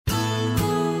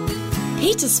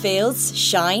Petersfield's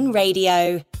Shine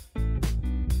Radio.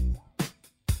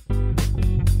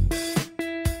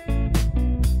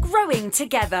 Growing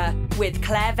Together with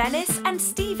Claire Venice and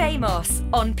Steve Amos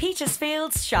on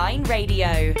Petersfield's Shine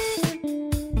Radio.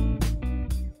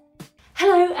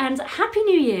 Hello and Happy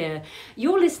New Year!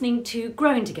 You're listening to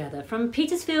Growing Together from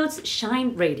Petersfield's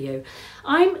Shine Radio.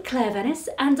 I'm Claire Venice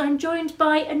and I'm joined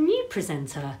by a new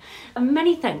presenter. And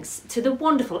many thanks to the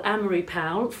wonderful Anne-Marie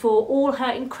Powell for all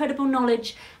her incredible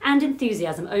knowledge and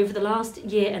enthusiasm over the last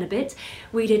year and a bit.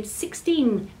 We did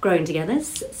 16 Growing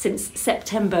Togethers since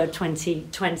September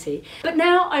 2020. But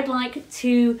now I'd like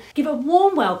to give a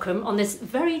warm welcome on this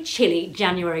very chilly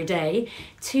January day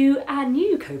to our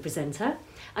new co-presenter,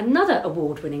 another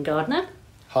award-winning gardener.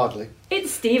 Hardly.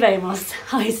 It's Steve Amos.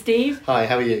 Hi, Steve. Hi,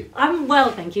 how are you? I'm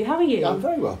well, thank you. How are you? I'm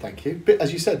very well, thank you.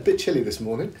 As you said, bit chilly this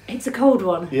morning. It's a cold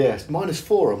one. Yes,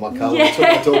 -4 on my car when I took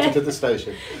my daughter to the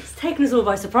station. It's taken us all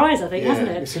by surprise, I think, hasn't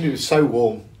it? It was so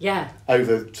warm. Yeah.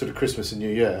 Over sort of Christmas and New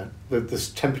Year,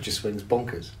 the temperature swings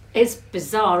bonkers. It's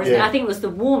bizarre, isn't it? Yeah. I think it was the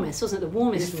warmest, wasn't it? The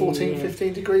warmest. Is it 14, New Year.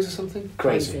 15 degrees or something?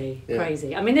 Crazy.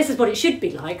 I mean, this is what it should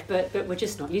be like, but we're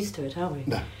just not used to it, are we?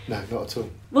 No, not at all.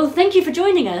 Well, thank you for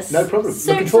joining us. No problem.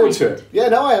 So Looking forward to excited. it. Yeah,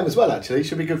 no, I am as well, actually. It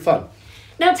should be good fun.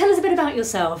 Now, tell us a bit about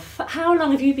yourself. How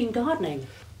long have you been gardening?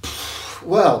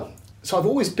 Well, so I've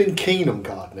always been keen on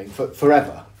gardening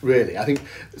forever, really. I think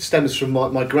it stems from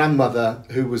my grandmother,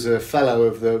 who was a fellow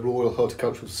of the Royal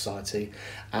Horticultural Society,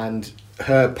 and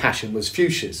her passion was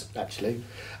fuchsias, actually.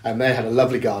 And they had a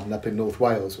lovely garden up in North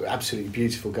Wales, absolutely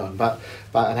beautiful garden, about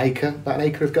an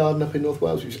acre of garden up in North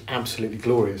Wales, which was absolutely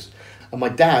glorious. And my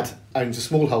dad owns a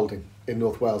small holding in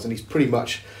North Wales, and he's pretty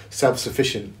much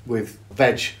self-sufficient with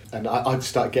veg, and I've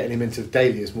started getting him into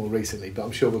dahlias more recently, but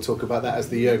I'm sure we'll talk about that as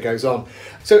the year goes on.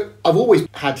 So I've always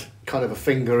had kind of a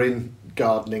finger in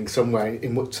gardening somewhere,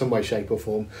 in some way, shape or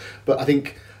form, but I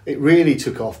think it really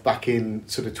took off back in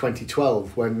sort of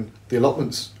 2012 when the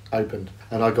allotments opened,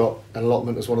 and I got an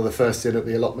allotment as one of the first in at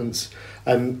the allotments,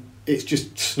 and it's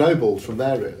just snowballed from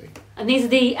there, really. And these are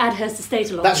the Adhurst Estate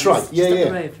allotments. That's right. Just up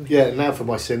the road from here. Yeah. Now for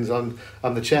my sins, I'm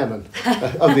the chairman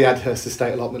of the Adhurst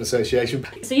Estate Allotment Association.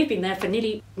 So you've been there for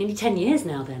nearly 10 years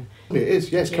now, then. It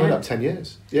is. Yeah, it's coming up 10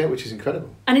 years. Yeah, which is incredible.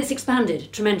 And it's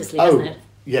expanded tremendously, hasn't it?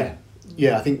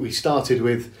 Yeah. I think we started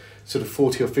with sort of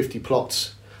 40 or 50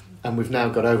 plots, and we've now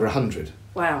got over 100.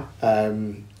 Wow.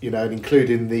 And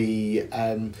including the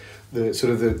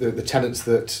sort of the tenants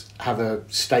that have a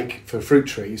stake for fruit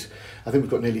trees, I think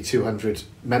we've got nearly 200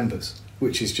 members,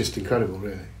 which is just incredible,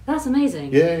 really. That's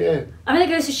amazing. Yeah. I mean, it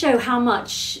goes to show how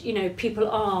much, people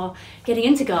are getting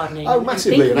into gardening. Oh,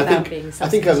 massively. And I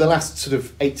think over the last sort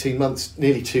of 18 months,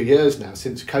 nearly 2 years now,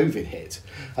 since COVID hit,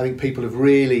 I think people have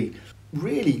really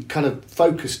kind of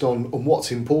focused on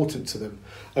what's important to them,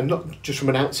 and not just from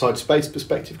an outside space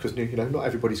perspective, because not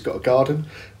everybody's got a garden,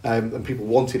 and people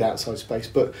wanted outside space,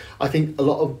 but I think a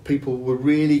lot of people were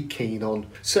really keen on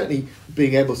certainly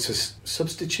being able to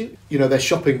substitute their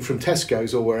shopping from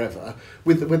Tesco's or wherever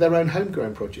with their own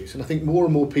homegrown produce. And I think more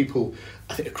and more people,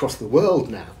 I think across the world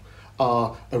now,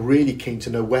 are really keen to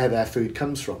know where their food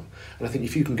comes from. And I think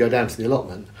if you can go down to the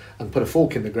allotment and put a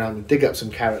fork in the ground and dig up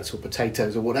some carrots or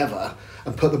potatoes or whatever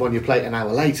and put them on your plate an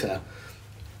hour later,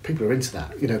 people are into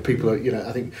that. People are,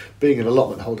 I think being an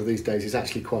allotment holder these days is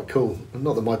actually quite cool.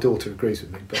 Not that my daughter agrees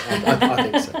with me, but I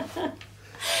think so.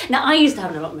 Now, I used to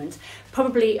have an allotment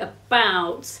probably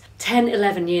about 10,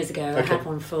 11 years ago. Okay. I had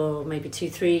one for maybe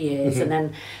 2-3 years, and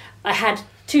then I had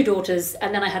 2 daughters,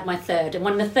 and then I had my third. And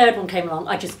when the third one came along,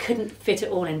 I just couldn't fit it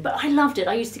all in. But I loved it.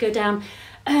 I used to go down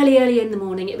early in the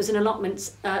morning. It was an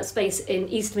allotment space in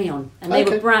East Meon, and they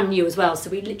were brand new as well. So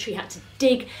we literally had to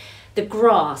dig the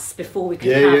grass before we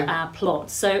could have our plot.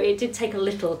 So it did take a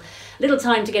little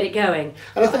time to get it going.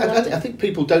 And I think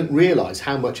people don't realise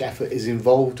how much effort is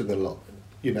involved in the allotment.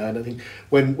 And I think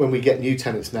when we get new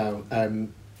tenants now,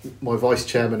 my vice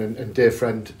chairman and dear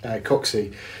friend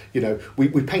Coxey,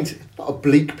 we paint not a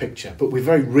bleak picture, but we're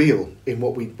very real in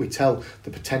what we tell the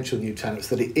potential new tenants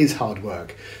that it is hard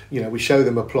work. We show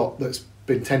them a plot that's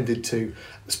been tended to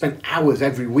spend hours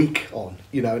every week on,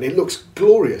 and it looks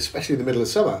glorious, especially in the middle of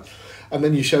summer. And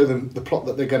then you show them the plot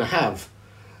that they're going to have,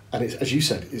 and it's, as you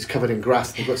said, it's covered in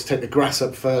grass. They've got to take the grass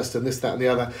up first, and this, that, and the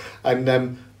other. And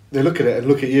they look at it and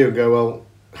look at you and go, well,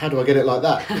 how do I get it like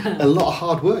that? A lot of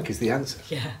hard work is the answer.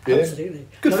 Yeah, absolutely.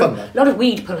 Good fun, though. A lot of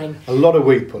weed pulling. A lot of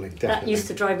weed pulling, definitely. That used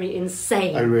to drive me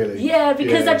insane. Oh, really? Yeah,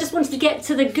 because I just wanted to get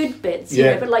to the good bits,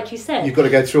 but like you said... You've got to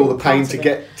go through all the pain to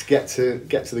get to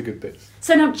the good bits.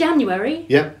 So now January,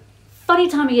 funny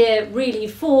time of year really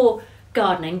for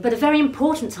gardening, but a very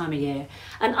important time of year.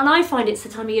 And I find it's the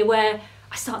time of year where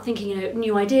I start thinking,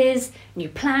 new ideas, new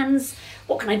plans.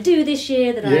 What can I do this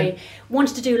year that I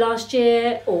wanted to do last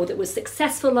year, or that was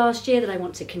successful last year that I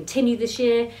want to continue this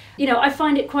year? I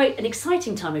find it quite an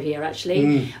exciting time of year,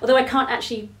 actually. Although I can't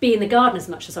actually be in the garden as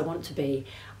much as I want to be,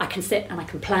 I can sit and I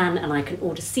can plan and I can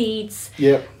order seeds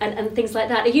and things like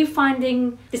that. Are you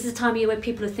finding this is a time of year where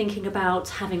people are thinking about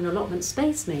having an allotment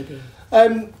space, maybe?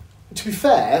 To be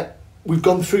fair, we've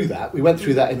gone through that. We went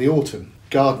through that in the autumn.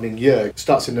 Gardening year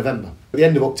starts in November. At the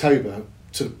end of October,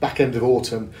 sort of back end of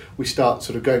autumn, we start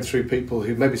sort of going through people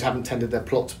who maybe haven't tended their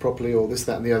plots properly, or this,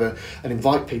 that and the other, and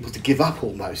invite people to give up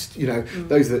almost.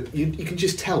 Those that you can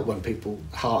just tell when people's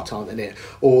heart aren't in it,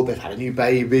 or they've had a new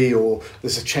baby, or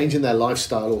there's a change in their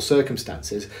lifestyle or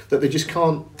circumstances that they just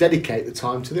can't dedicate the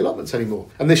time to the allotments anymore.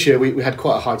 And this year we had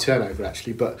quite a high turnover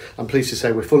actually, but I'm pleased to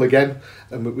say we're full again,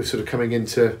 and we're sort of coming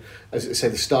into, as I say,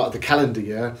 the start of the calendar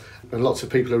year, and lots of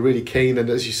people are really keen, and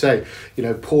as you say,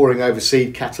 poring over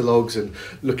seed catalogues and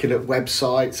looking at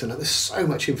websites, and there's so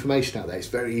much information out there. It's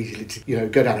very easy to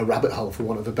go down a rabbit hole, for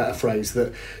want of a better phrase,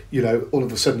 that all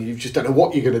of a sudden you just don't know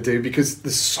what you're going to do, because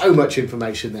there's so much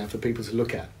information there for people to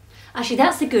look at. Actually,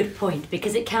 that's a good point,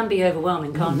 because it can be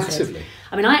overwhelming, can't it? Massively.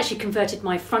 I mean, I actually converted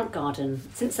my front garden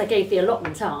since I gave the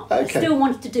allotment up. Okay. I still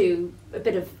wanted to do a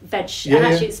bit of veg, and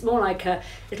actually it's more like a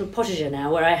little potager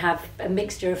now, where I have a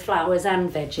mixture of flowers and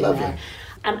veg in there.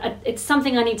 And it's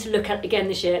something I need to look at again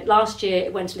this year. Last year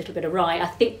it went a little bit awry. I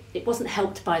think it wasn't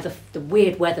helped by the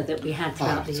weird weather that we had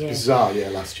throughout the year. It's bizarre,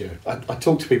 last year. I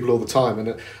talk to people all the time,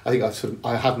 and I think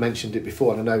I have mentioned it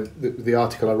before, and I know the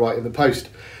article I write in the Post,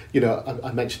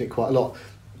 I mention it quite a lot.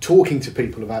 Talking to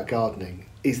people about gardening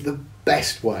is the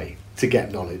best way to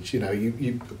get knowledge.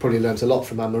 You probably learned a lot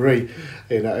from Anne-Marie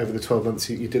over the 12 months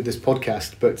you did this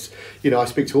podcast, but I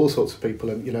speak to all sorts of people,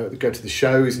 and go to the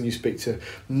shows, and you speak to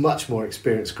much more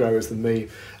experienced growers than me.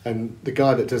 And the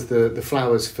guy that does the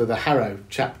flowers for the Harrow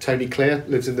chap, Tony Clear,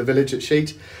 lives in the village at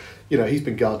Sheet. He's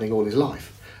been gardening all his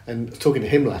life, and I was talking to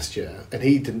him last year, and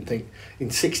he didn't think in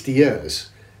 60 years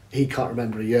he can't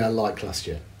remember a year like last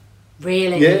year.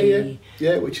 Really?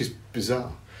 Yeah, which is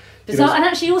bizarre. And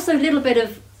actually also a little bit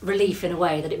of relief in a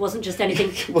way that it wasn't just anything.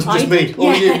 It wasn't just me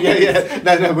or you.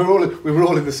 No, we were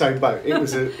all in the same boat. It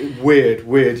was a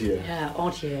weird year. Yeah,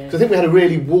 odd year. So I think we had a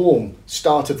really warm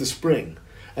start of the spring,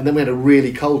 and then we had a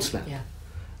really cold snap. Yeah.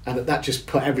 And that just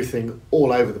put everything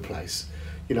all over the place.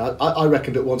 I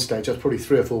reckoned at one stage I was probably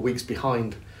 3 or 4 weeks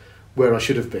behind where I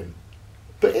should have been.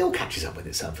 But it all catches up with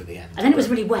itself in the end. And then it was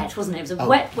really wet, wasn't it? It was a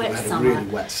wet summer. A really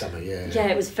wet summer, yeah. Yeah,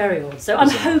 it was very odd. So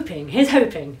I'm hoping. Here's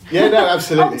hoping. Yeah, no,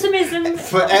 absolutely. Optimism.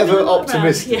 Forever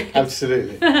optimistic. Yeah.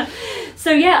 Absolutely.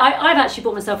 So yeah, I've actually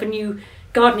bought myself a new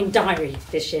gardening diary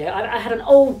this year. I had an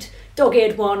old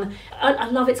dog-eared one. I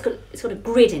love it. It's got a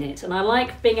grid in it, and I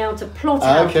like being able to plot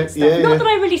out stuff. Not that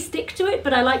I really stick to it,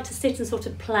 but I like to sit and sort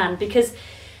of plan, because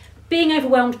being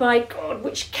overwhelmed by, God,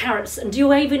 which carrots, and do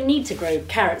you even need to grow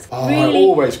carrots? Really I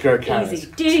always grow carrots. Easy,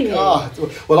 do you?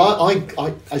 Well,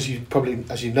 I as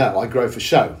you know, I grow for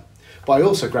show, but I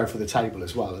also grow for the table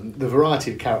as well. And the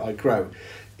variety of carrot I grow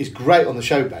is great on the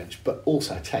show bench, but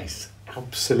also tastes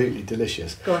absolutely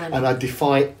delicious. Go on, and I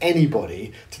defy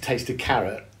anybody to taste a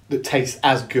carrot that tastes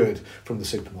as good from the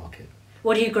supermarket.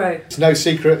 What do you grow? It's no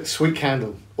secret, sweet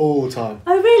candle all the time.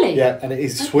 Oh, really? Yeah, and it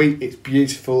is sweet. It's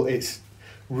beautiful. It's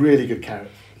really good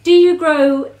carrot. Do you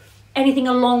grow anything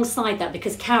alongside that?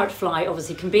 Because carrot fly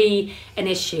obviously can be an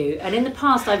issue. And in the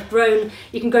past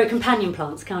you can grow companion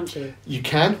plants, can't you? You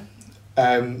can.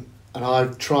 And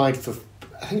I've tried for,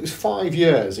 I think it was 5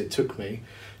 years it took me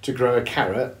to grow a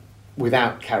carrot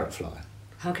without carrot fly.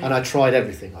 Okay. And I tried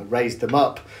everything. I raised them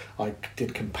up. I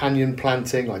did companion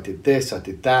planting. I did this. I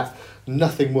did that.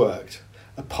 Nothing worked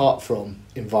apart from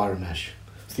EnviroMesh.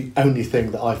 It's the only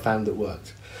thing that I found that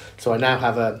worked. So I now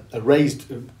have a raised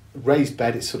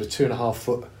bed. It's sort of 2.5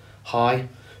 foot high,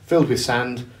 filled with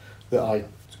sand that I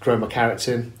grow my carrots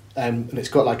in, and it's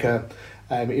got like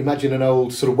imagine an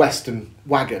old sort of Western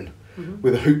wagon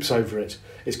with the hoops over it.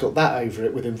 It's got that over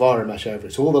it with EnviroMesh over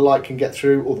it, so all the light can get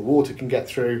through, all the water can get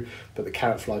through, but the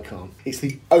carrot fly can't. It's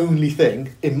the only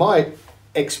thing, in my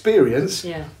experience,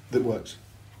 that works.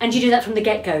 And you do that from the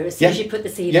get-go, as soon as you put the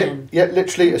seed in? Yeah,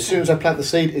 literally, as soon as I plant the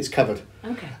seed, it's covered.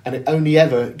 Okay. And it only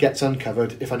ever gets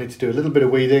uncovered if I need to do a little bit of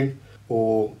weeding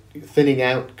or thinning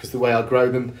out, because the way I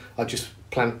grow them, I just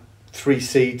plant 3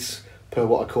 seeds per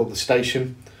what I call the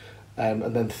station,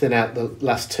 and then thin out the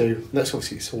last 2. That's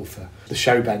obviously it's all for the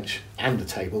show bench and the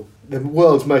table. The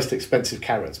world's most expensive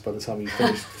carrots by the time you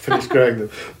finish growing them.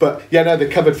 But yeah, no, they're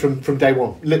covered from day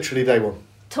one, literally day one.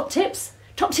 Top tips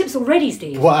already,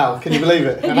 Steve. Wow, can you believe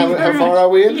it? And how far are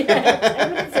we in? Yeah, 10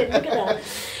 minutes in, look at that.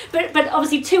 But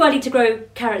obviously too early to grow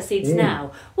carrot seeds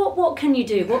now. What can you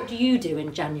do? What do you do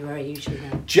in January usually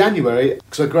then? January,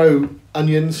 because I grow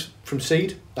onions from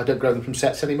seed. I don't grow them from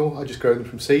sets anymore. I just grow them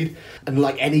from seed. And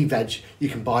like any veg, you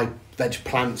can buy veg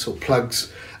plants or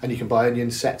plugs, and you can buy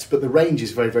onion sets, but the range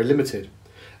is very, very limited.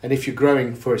 And if you're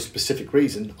growing for a specific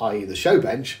reason, i.e. the show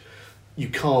bench, you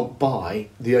can't buy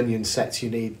the onion sets you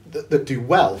need that do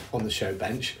well on the show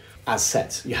bench as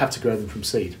sets. You have to grow them from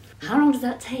seed. How long does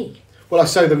that take? Well, I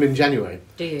sow them in January.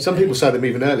 Do you? Some people sow them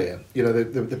even earlier. You know,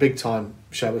 the big time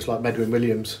showers like Medwin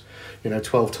Williams,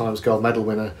 12 times gold medal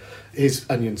winner, his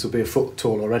onions will be a foot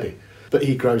tall already. But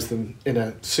he grows them in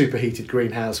a superheated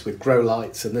greenhouse with grow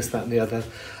lights and this, that, and the other.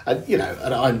 And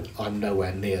and I'm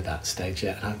nowhere near that stage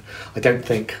yet. I don't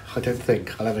think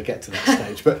I'll ever get to that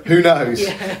stage. But who knows?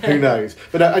 Who knows?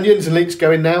 But onions and leeks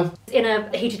go in now. In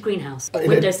a heated greenhouse,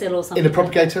 windowsill or something. In a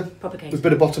propagator. Propagator. With a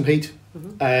bit of bottom heat.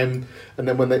 And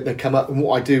then when they come up, and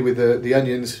what I do with the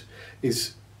onions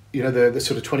is, the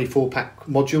sort of 24-pack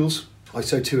modules. I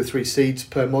sow 2 or 3 seeds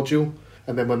per module.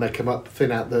 And then when they come up,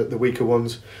 thin out the weaker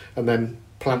ones, and then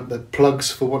plant the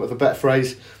plugs, for want of a better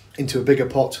phrase, into a bigger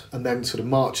pot, and then sort of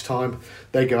March time,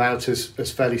 they go out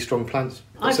as fairly strong plants.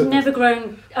 I've never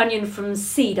grown onion from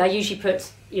seed. I usually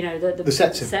put, the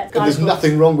sets in. Set, and there's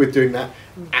nothing wrong with doing that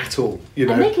at all.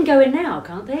 And they can go in now,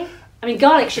 can't they? I mean,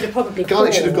 garlic should have probably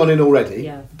gone in already.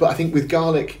 Yeah. But I think with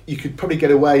garlic, you could probably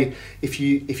get away if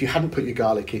you hadn't put your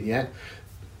garlic in yet.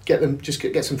 Get some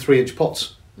 3-inch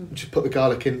pots. Just put the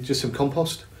garlic in, just some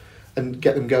compost, and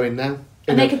get them going now.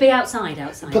 And they could be outside.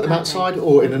 Put them outside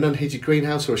or in an unheated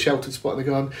greenhouse or a sheltered spot in the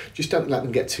garden. Just don't let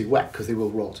them get too wet because they will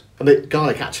rot. And the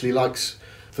garlic actually likes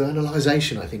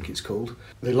vernalisation, I think it's called.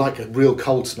 They like a real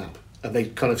cold snap, and they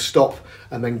kind of stop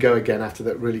and then go again after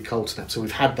that really cold snap. So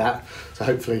we've had that. So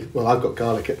hopefully, I've got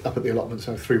garlic up at the allotment,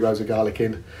 so 3 rows of garlic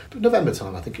in. But November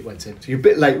time, I think it went in. So you're a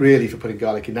bit late really for putting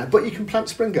garlic in now, but you can plant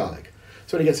spring garlic.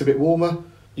 So when it gets a bit warmer,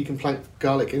 you can plant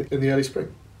garlic in the early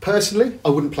spring. Personally, I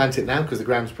wouldn't plant it now because the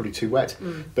ground's probably too wet.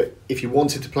 But if you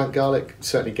wanted to plant garlic,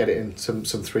 certainly get it in some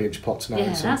 3-inch pots now. Yeah,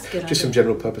 and that's a good idea. Just some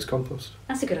general purpose compost.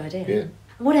 That's a good idea. Yeah.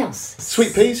 What else?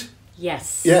 Sweet peas.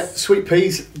 Yes. Yeah, sweet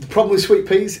peas. The problem with sweet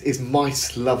peas is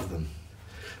mice love them.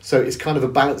 So it's kind of a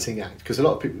balancing act because a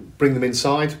lot of people bring them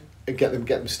inside and get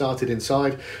them started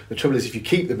inside. The trouble is if you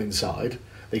keep them inside,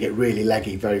 they get really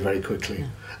leggy very, very quickly. Yeah.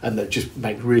 And that just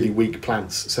make really weak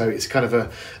plants. So it's kind of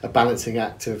a balancing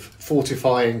act of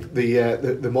fortifying the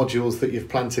modules that you've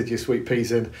planted your sweet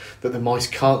peas in, that the mice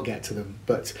can't get to them,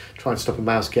 but try and stop a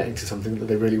mouse getting to something that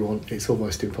they really want. It's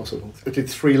almost impossible. I did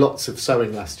 3 lots of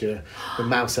sowing last year. The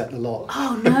mouse ate the lot.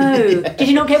 Oh no! Yeah. Did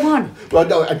you not get one? Well,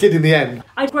 no, I did in the end.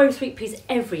 I grow sweet peas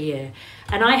every year.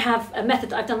 And I have a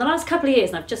method that I've done the last couple of years,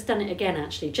 and I've just done it again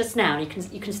actually, just now. You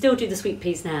can still do the sweet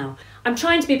peas now. I'm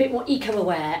trying to be a bit more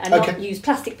eco-aware and not use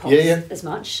plastic pots as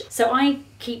much. So I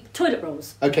keep toilet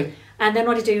rolls. Okay. And then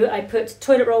what I do, I put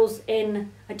toilet rolls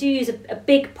in, I do use a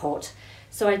big pot.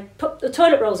 So I put the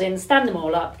toilet rolls in, stand them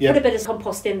all up, put a bit of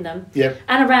compost in them,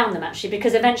 and around them actually,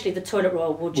 because eventually the toilet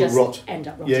roll will just end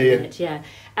up rotting in it. Yeah.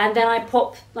 And then I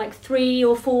pop like 3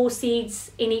 or 4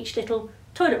 seeds in each little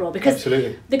toilet roll, because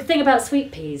the thing about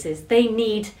sweet peas is they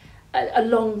need a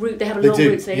long root. They have a long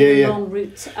root, so they need a long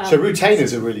root. So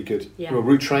root-tainers are really good. Yeah. Well,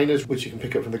 root trainers, which you can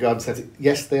pick up from the garden centre.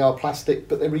 Yes, they are plastic,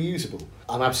 but they're reusable.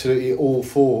 I'm absolutely all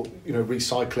for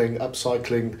recycling,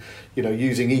 upcycling,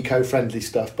 using eco-friendly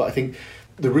stuff. But I think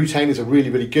the root-tainers are really,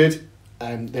 really good.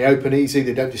 They open easy.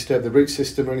 They don't disturb the root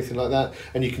system or anything like that.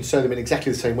 And you can sow them in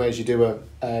exactly the same way as you do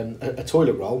a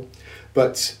toilet roll,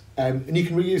 but and you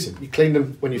can reuse them. You clean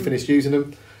them when you've finished using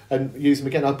them, and use them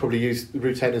again. I'd probably use the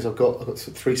root-tainers. I've got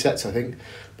 3 sets, I think,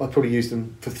 but I'd probably use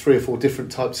them for 3 or 4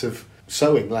 different types of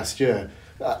sowing last year.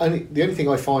 The only thing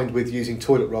I find with using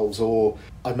toilet rolls, or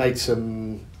I made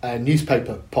some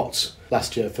newspaper pots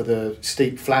last year for the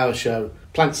Steep Flower Show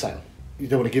plant sale. You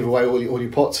don't want to give away all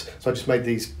your pots, so I just made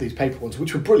these paper ones,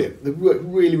 which were brilliant. They worked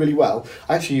really, really well.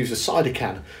 I actually used a cider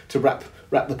can to wrap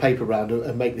the paper around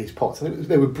and make these pots, and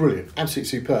they were brilliant, absolutely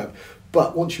superb.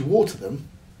 But once you water them,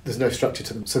 there's no structure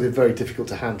to them, so they're very difficult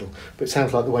to handle. But it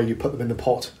sounds like the way you put them in the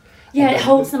pot. Yeah, it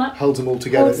holds them up. Holds them all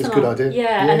together. It's a good idea.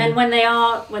 Yeah, and then when they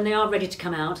are ready to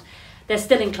come out, they're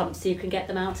still in clumps, so you can get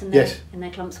them out in their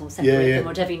clumps or separate them,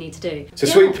 whatever you need to do. So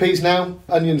sweet peas now,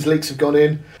 onions, leeks have gone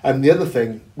in, and the other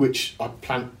thing which I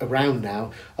plant around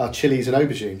now are chilies and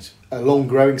aubergines. A long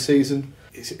growing season.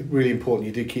 It's really important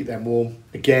you do keep them warm.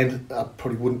 Again, I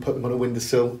probably wouldn't put them on a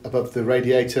windowsill above the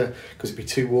radiator because it'd be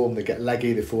too warm. They get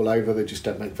leggy, they fall over, they just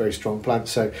don't make very strong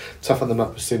plants. So toughen them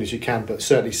up as soon as you can, but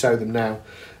certainly sow them now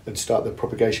and start the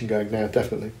propagation going now,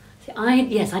 definitely. I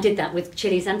did that with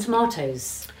chilies and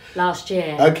tomatoes. last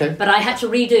year. Okay. But I had to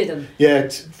redo them. Yeah,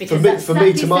 Because for that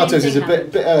me, same tomatoes is thing a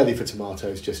happened. bit early for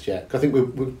tomatoes just yet. I think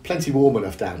we're plenty warm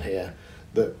enough down here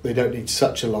that they don't need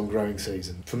such a long growing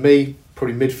season. For me,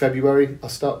 probably mid-February I'll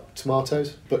start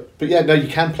tomatoes. But yeah, no, you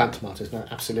can plant tomatoes now,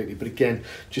 absolutely. But again,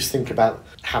 just think about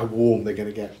how warm they're going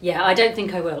to get. Yeah, I don't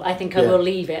think I will. I think I Yeah. will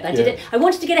leave it. I did Yeah. it. I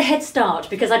wanted to get a head start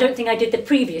because I don't think I did the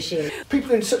previous year.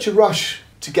 People are in such a rush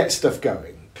to get stuff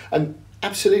going. And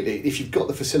absolutely, if you've got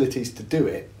the facilities to do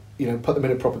it, put them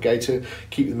in a propagator,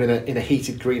 keep them in a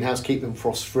heated greenhouse, keep them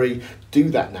frost-free, do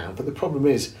that now. But the problem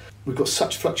is, we've got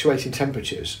such fluctuating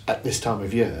temperatures at this time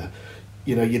of year.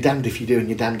 You're damned if you do and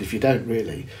you're damned if you don't,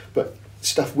 really. But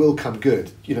stuff will come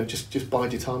good. Just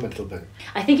bide your time a little bit.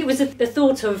 I think it was the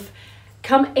thought of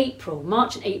come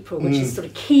March and April, which is sort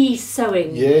of key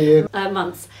sowing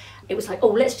months. It was like, oh,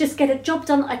 let's just get a job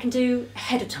done that I can do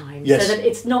ahead of time, Yes. so that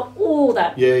it's not all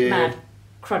that mad Yeah.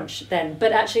 crunch then.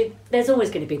 But actually, there's always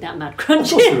going to be that mad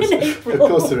crunch Of course there is. in April. Of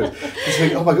course there is. You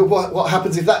think, oh my God, what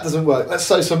happens if that doesn't work? Let's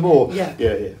sow some more. Yeah,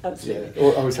 Yeah. absolutely. Yeah.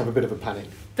 Or always have a bit of a panic.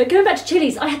 But going back to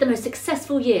chilies, I had the most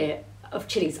successful year of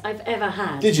chilies I've ever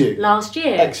had. Did you? Last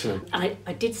year. Excellent. And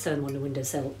I did sow them on the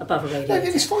windowsill above a No,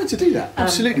 radiator. it's fine to do that,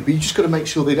 absolutely, but you just got to make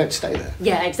sure they don't stay there.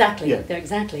 Yeah, exactly. Yeah.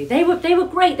 Exactly. They were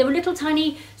great. They were little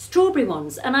tiny strawberry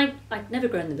ones, and I'd never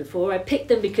grown them before. I picked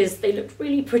them because they looked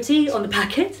really pretty on the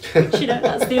packet, which,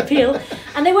 that's the appeal.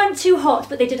 And they weren't too hot,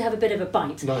 but they did have a bit of a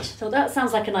bite. Nice. So that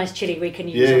sounds like a nice chili we can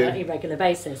use on Yeah. an irregular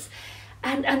basis.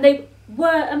 And they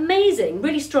were amazing,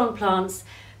 really strong plants.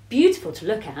 Beautiful to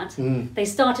look at. They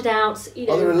started out,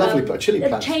 they're a lovely chilli they've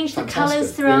plants. changed the Fantastic.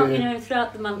 colours throughout, Yeah.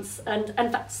 throughout the months, and in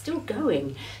fact still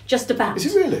going, just about. Is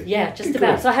it really? Yeah, just Good about.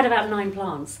 grief. So I had about 9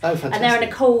 plants. Oh, And they're in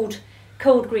fantastic. a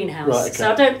cold greenhouse. Right, okay.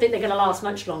 So I don't think they're going to last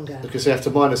much longer. Because after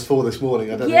 -4 this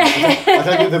morning, I don't Yeah.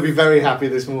 think they'll be very happy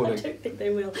this I morning. don't think they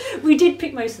will. We did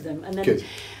pick most of them and then Good.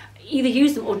 either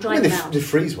use them or dry them out. They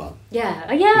freeze well. Yeah,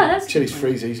 that's a good Chilies point.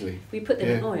 freeze easily. We put them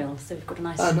in Yeah. oil, so we've got a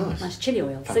nice, Oh, nice. nice chili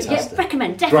oil. So Fantastic. yeah,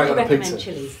 Great definitely on a recommend pizza.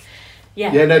 chilies.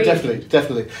 Yeah, Yeah, no, really.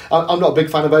 definitely. I'm not a big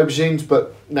fan of aubergines,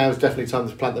 but now is definitely time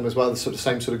to plant them as well. The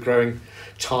same sort of growing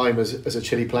time as a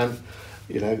chili plant,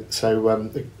 so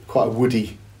they're quite a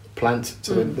woody plant,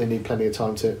 so they need plenty of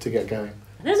time to get going.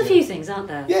 There's a few things, aren't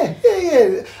there? Yeah.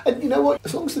 And you know what?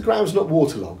 As long as the ground's not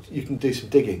waterlogged, you can do some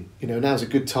digging. Now's a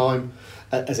good time,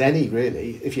 as any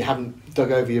really. If you haven't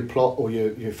dug over your plot or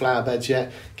your flower beds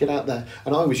yet, get out there.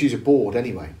 And I always use a board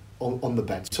anyway on the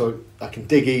bed, so I can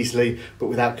dig easily, but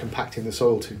without compacting the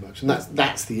soil too much. And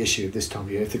that's the issue of this time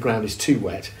of year. If the ground is too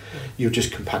wet, you'll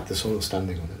just compact the soil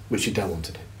standing on it, which you don't want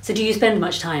to do. So do you spend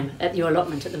much time at your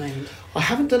allotment at the moment? I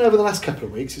haven't done over the last couple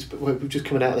of weeks. We've just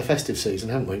coming out of the festive season,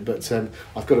 haven't we? But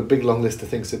I've got a big long list of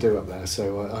things to do up there,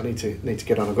 so I need to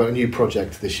get on. I've got a new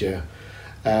project this year.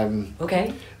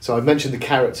 Okay. So I mentioned the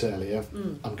carrots earlier.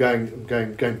 I'm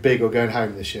going big or going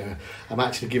home this year. I'm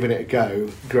actually giving it a go.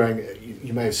 Growing,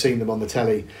 you may have seen them on the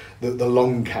telly, the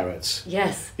long carrots.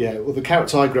 Yes. Yeah. Well, the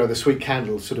carrots I grow, the sweet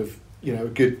candle, sort of a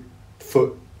good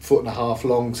foot and a half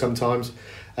long sometimes.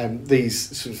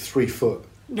 These sort of 3 foot.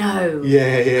 No.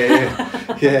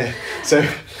 Yeah. So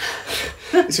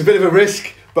it's a bit of a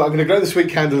risk, but I'm going to grow the sweet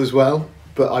candle as well.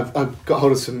 But I've got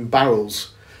hold of some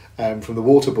barrels from the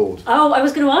water board. Oh, I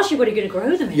was going to ask you, what are you going to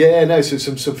grow them in? Yeah, no, so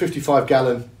some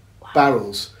 55-gallon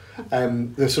barrels.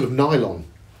 They're sort of nylon.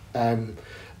 And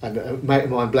a mate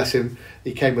of mine, bless him,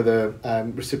 he came with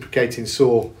a reciprocating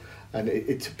saw, and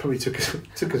it probably took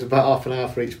us about half an hour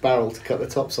for each barrel to cut the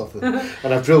tops off them.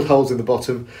 And I've drilled holes in the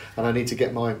bottom, and I need to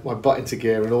get my butt into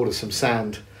gear and order some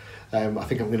sand. I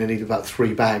think I'm going to need about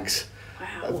 3 bags.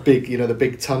 Wow. Big, the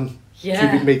big ton,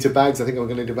 cubic metre bags. I think I'm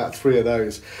going to need about 3 of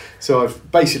those. So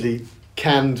I've basically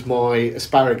canned my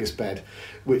asparagus bed,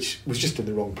 which was just in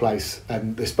the wrong place.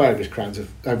 And the asparagus crowns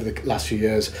over the last few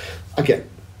years, I get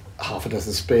half a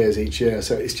dozen spears each year,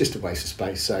 so it's just a waste of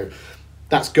space. So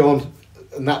that's gone,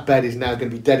 and that bed is now going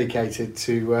to be dedicated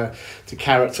to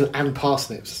carrots and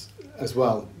parsnips as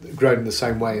well, grown in the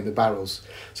same way in the barrels.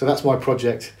 So that's my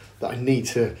project that I need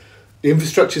to. The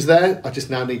infrastructure's there. I just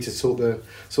now need to sort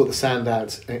the sand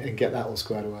out and get that all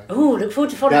squared away. Oh, look forward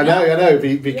to Yeah, following I know.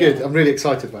 It'd be Yeah. good. I'm really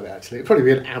excited about it. Actually, it'd probably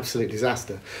be an absolute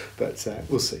disaster, but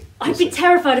we'll see. I'd be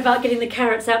terrified about getting the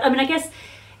carrots out. I mean, I guess,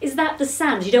 is that the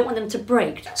sand? You don't want them to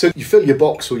break. So you fill your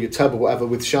box or your tub or whatever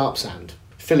with sharp sand,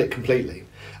 fill it completely,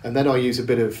 and then I use a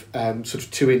bit of sort of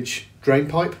 2-inch drain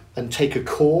pipe and take a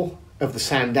core of the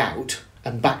sand out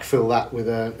and backfill that with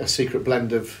a secret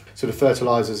blend of sort of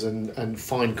fertilisers and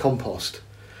fine compost.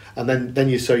 And then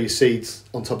you sow your seeds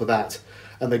on top of that,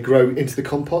 and they grow into the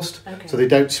compost. Okay. So they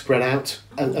don't spread out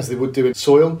as they would do in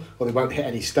soil, or they won't hit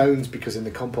any stones, because in the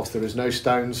compost there is no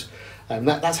stones.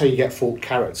 That's how you get forked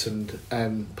carrots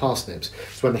and parsnips.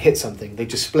 So when they hit something, they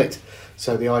just split.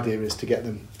 So the idea is to get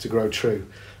them to grow true.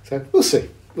 So we'll see.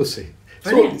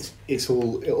 It's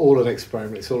all an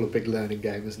experiment. It's all a big learning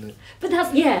game, isn't it? But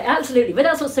absolutely. But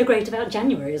that's what's so great about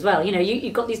January as well.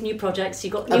 You've got these new projects,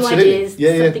 you've got new Absolutely.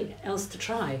 ideas, something else to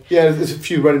try. Yeah, there's a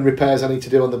few running repairs I need to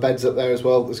do on the beds up there as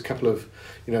well. There's a couple of,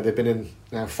 they've been in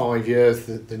now 5 years,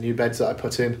 the new beds that I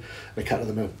put in. And a couple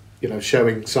of them are,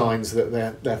 showing signs that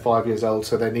they're 5 years old,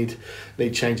 so they need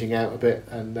changing out a bit.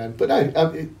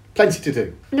 Plenty to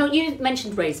do. No, you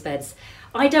mentioned raised beds.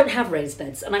 I don't have raised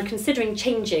beds, and I'm considering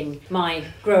changing my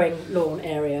growing lawn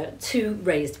area to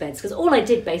raised beds, because all I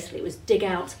did basically was dig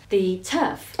out the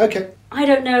turf. Okay. I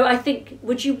don't know,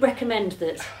 would you recommend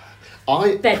that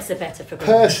beds are better for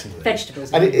growing personally,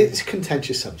 vegetables? And it's a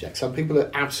contentious subject. Some people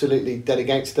are absolutely dead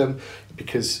against them,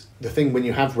 because the thing when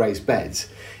you have raised beds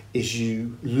is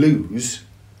you lose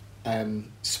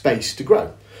space to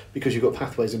grow, because you've got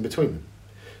pathways in between them.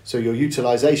 So your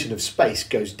utilisation of space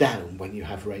goes down when you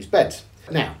have raised beds.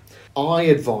 Now, I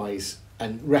advise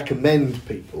and recommend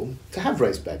people to have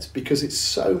raised beds because it's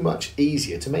so much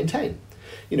easier to maintain.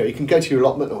 You can go to your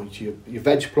allotment or to your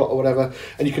veg plot or whatever,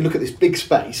 and you can look at this big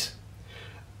space,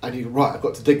 and I've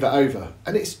got to dig that over,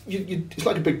 and it's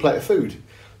like a big plate of food.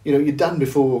 You're done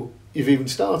before you've even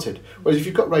started. Whereas if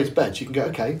you've got raised beds, you can go,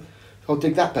 okay, I'll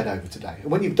dig that bed over today. And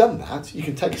when you've done that, you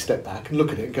can take a step back and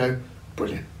look at it and go,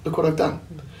 brilliant, look what I've done.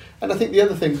 And I think the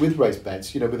other thing with raised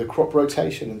beds, with a crop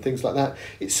rotation and things like that,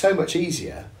 it's so much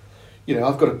easier.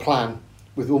 I've got a plan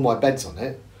with all my beds on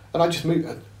it, and I just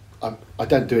move. I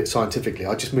don't do it scientifically.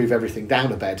 I just move everything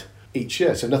down a bed each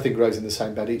year, so nothing grows in the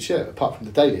same bed each year, apart from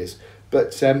the dahlias.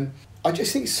 But I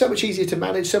just think it's so much easier to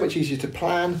manage, so much easier to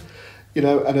plan. And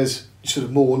as sort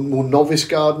of more novice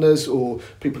gardeners or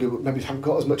people who maybe haven't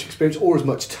got as much experience or as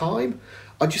much time,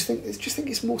 I just think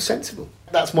it's more sensible.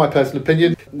 That's my personal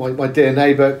opinion. My dear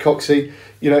neighbour, Coxie,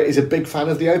 is a big fan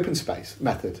of the open space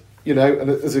method. And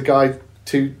there's a guy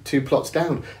two plots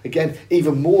down. Again,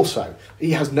 even more so.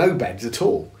 He has no beds at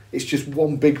all. It's just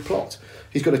one big plot.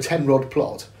 He's got a 10-rod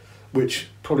plot, which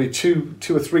probably two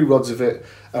or three rods of it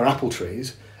are apple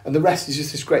trees, and the rest is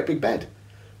just this great big bed,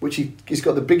 which he's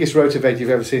got the biggest rotivator you've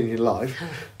ever seen in your life.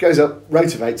 Goes up,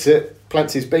 rotivates it,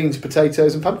 plants his beans,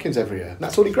 potatoes and pumpkins every year. And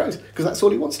that's all he grows, because that's all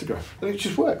he wants to grow. And it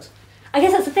just works. I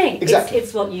guess that's the thing. Exactly.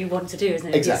 It's what you want to do, isn't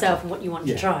it? Exactly. Yourself and what you want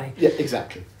to try. Yeah,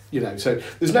 exactly. So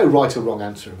there's no right or wrong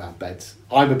answer about beds.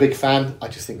 I'm a big fan. I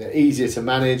just think they're easier to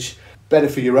manage, better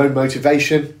for your own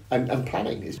motivation and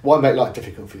planning. Why make life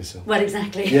difficult for yourself? Well,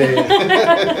 exactly.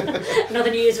 Yeah. Another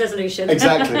New Year's resolution.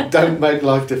 Exactly. Don't make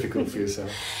life difficult for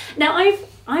yourself. Now,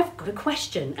 I've got a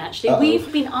question, actually. Uh-oh. We've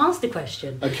been asked a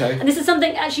question. Okay. And this is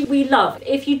something, actually, we love.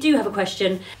 If you do have a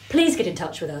question, please get in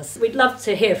touch with us. We'd love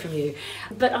to hear from you.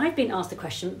 But I've been asked a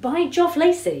question by Geoff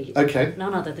Lacey. Okay.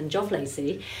 None other than Geoff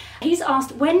Lacey. He's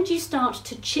asked, when do you start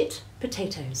to chit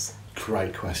potatoes?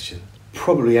 Great question.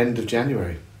 Probably end of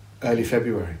January, early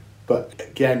February. But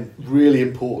again, really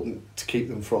important to keep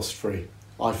them frost-free.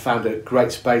 I've found a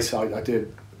great space. I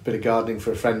do a bit of gardening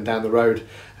for a friend down the road,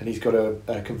 and he's got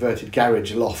a converted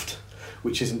garage loft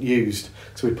which isn't used,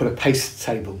 so we put a paste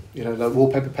table, like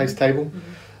wallpaper paste table,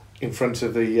 in front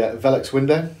of the Velux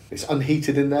window. It's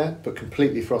unheated in there but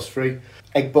completely frost free.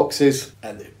 Egg boxes,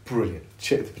 and they're brilliant.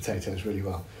 Chit the potatoes really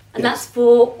well. And that's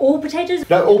for all potatoes?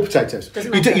 No, all potatoes. Doesn't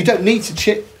matter. You don't need to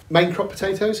chit main crop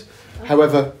potatoes.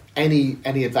 However, any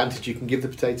advantage you can give the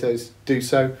potatoes, do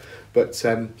so. But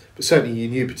certainly your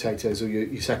new potatoes or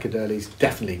your second earlies,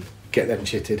 definitely get them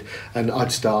chitted. And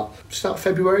I'd start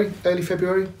February, early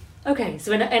February. Okay,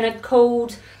 so in a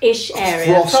cold-ish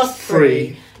area,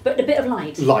 frost-free, but a bit of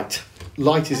light.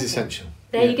 Light is essential.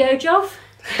 There you go, Geoff.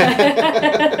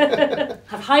 Have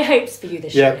high hopes for you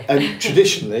this year. Yeah, and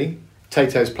traditionally,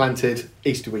 potatoes planted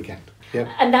Easter weekend. Yeah.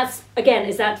 And that's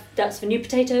for new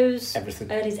potatoes, Everything.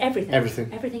 Earlies, everything.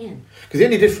 Everything in. Because the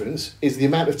only difference is the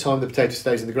amount of time the potato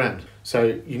stays in the ground. So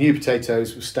your new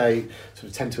potatoes will stay sort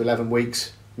of 10 to 11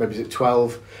 weeks, maybe it's at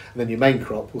 12, and then your main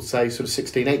crop will stay sort of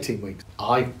 16, 18 weeks.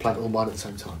 I plant all mine at the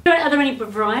same time. Are there any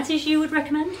varieties you would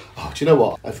recommend? Oh, do you know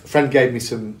what? A friend gave me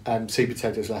some seed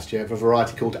potatoes last year of a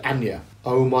variety called Anya.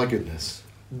 Oh my goodness.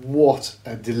 What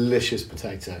a delicious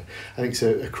potato. I think it's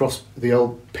a cross, the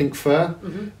old pink fir,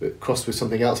 crossed with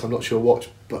something else, I'm not sure what,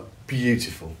 but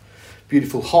beautiful.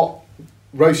 Beautiful, hot,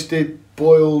 roasted,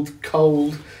 boiled,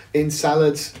 cold, in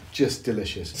salads, just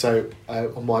delicious. So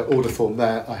on my order form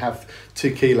there, I have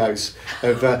 2 kilos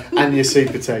of Anya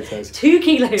seed potatoes. 2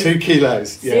 kilos? 2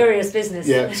 kilos, yeah. Serious business.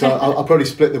 Yeah, so I'll probably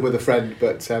split them with a friend,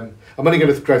 but I'm only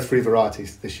going to grow 3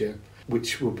 varieties this year,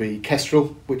 which will be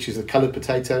Kestrel, which is a coloured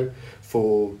potato,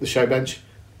 for the show bench,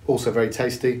 also very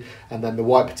tasty, and then the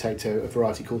white potato, a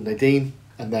variety called Nadine,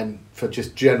 and then for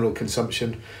just general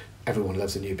consumption, everyone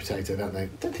loves a new potato, don't they? I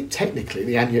don't think technically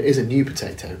the Anya is a new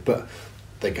potato, but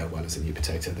they go well as a new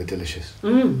potato. They're delicious.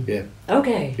 Yeah.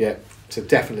 Okay. Yeah. So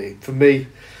definitely, for me,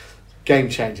 game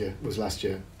changer was last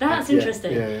year. That's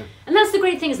interesting. Yeah. And that's the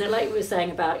great thing, isn't it? Like we were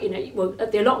saying about, well,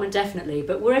 at the allotment definitely,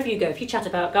 but wherever you go, if you chat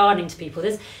about gardening to people,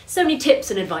 there's so many tips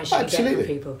and advice you can get from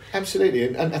people.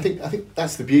 Absolutely. And I think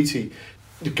that's the beauty.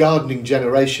 The gardening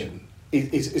generation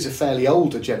is a fairly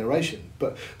older generation,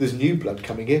 but there's new blood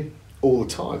coming in all the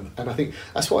time. And I think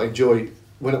that's what I enjoy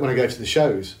when I go to the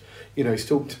shows. He's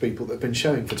talking to people that have been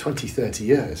showing for 20, 30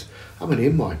 years. I'm only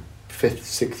in my 5th,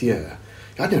 6th year.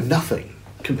 I know nothing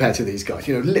compared to these guys,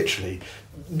 literally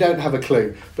don't have a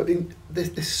clue, but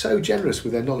they're so generous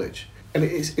with their knowledge, and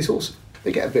it's awesome.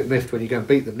 They get a bit miffed when you go and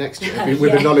beat them next year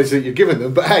with the knowledge that you've given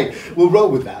them, but hey, we'll roll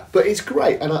with that. But it's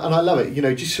great, and I love it.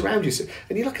 Just surround yourself,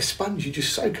 and you're like a sponge. You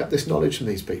just soak up this knowledge from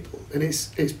these people, and it's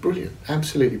brilliant,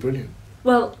 absolutely brilliant.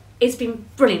 Well, it's been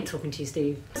brilliant talking to you,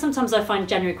 Steve. Sometimes I find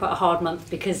January quite a hard month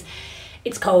because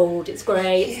it's cold, it's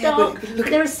grey, it's dark. But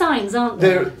there are signs, aren't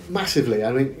there? There massively.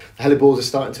 I mean, hellebores are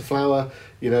starting to flower.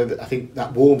 I think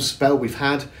that warm spell we've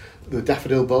had, the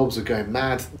daffodil bulbs are going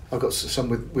mad. I've got some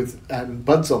with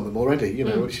buds on them already,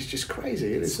 which is just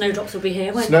crazy. Snowdrops will be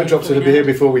here, won't they? Snowdrops will be here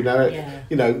before we know it.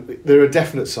 Yeah. There are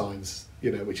definite signs,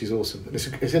 which is awesome. And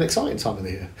it's an exciting time of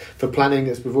the year for planning,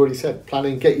 as we've already said.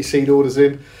 Planning, get your seed orders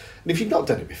in. And if you've not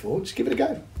done it before, just give it a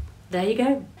go. There you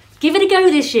go. Give it a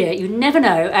go this year, you never know,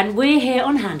 and we're here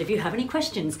on hand if you have any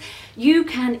questions. You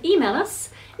can email us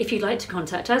if you'd like to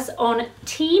contact us on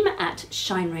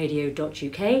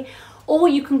team@shineradio.uk, or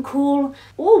you can call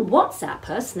or WhatsApp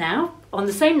us now on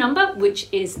the same number, which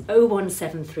is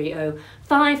 01730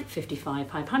 555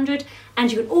 500,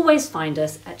 and you can always find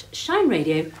us at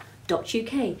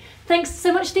shineradio.uk. Thanks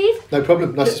so much, Steve. No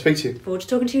problem, nice to speak to you. Forward to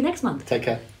talking to you next month. Take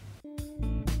care.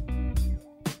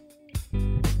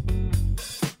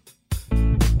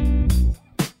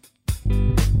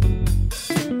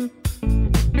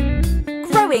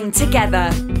 Growing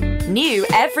Together. New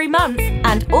every month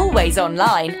and always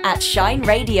online at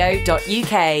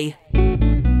shineradio.uk.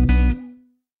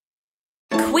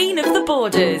 Queen of the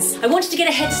Borders. I wanted to get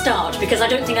a head start because I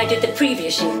don't think I did the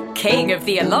previous year. King of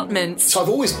the Allotments. So I've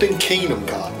always been keen on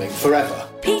gardening, forever.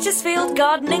 Petersfield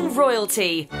Gardening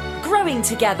Royalty. Growing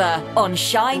Together on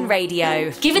Shine Radio.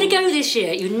 Give it a go this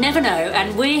year, you never know,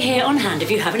 and we're here on hand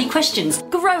if you have any questions.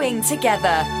 Growing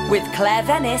Together with Claire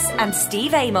Venice and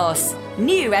Steve Amos.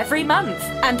 New every month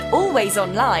and always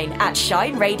online at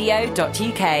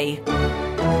shineradio.uk.